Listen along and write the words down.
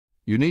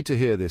You need to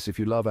hear this if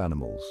you love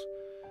animals.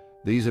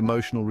 These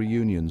emotional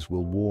reunions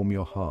will warm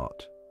your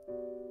heart.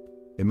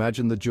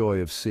 Imagine the joy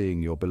of seeing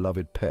your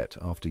beloved pet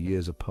after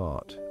years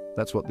apart.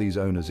 That's what these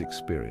owners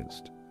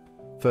experienced.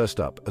 First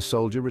up, a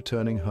soldier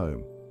returning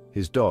home.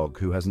 His dog,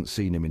 who hasn't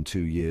seen him in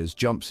 2 years,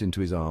 jumps into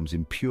his arms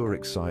in pure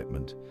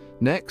excitement.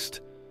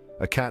 Next,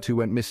 a cat who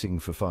went missing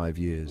for 5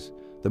 years.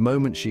 The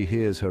moment she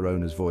hears her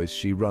owner's voice,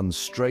 she runs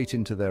straight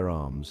into their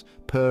arms,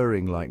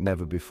 purring like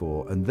never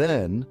before. And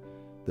then,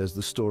 there's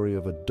the story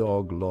of a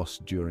dog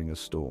lost during a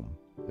storm.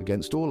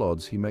 Against all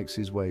odds, he makes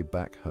his way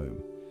back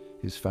home.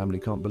 His family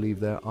can't believe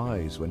their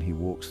eyes when he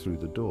walks through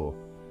the door.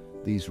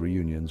 These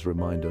reunions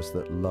remind us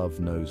that love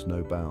knows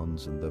no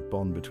bounds and the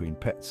bond between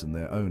pets and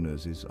their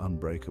owners is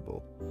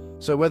unbreakable.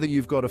 So whether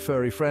you've got a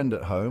furry friend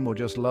at home or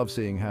just love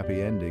seeing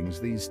happy endings,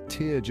 these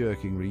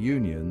tear-jerking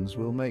reunions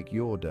will make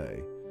your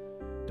day.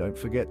 Don't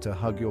forget to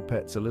hug your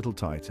pets a little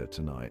tighter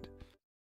tonight.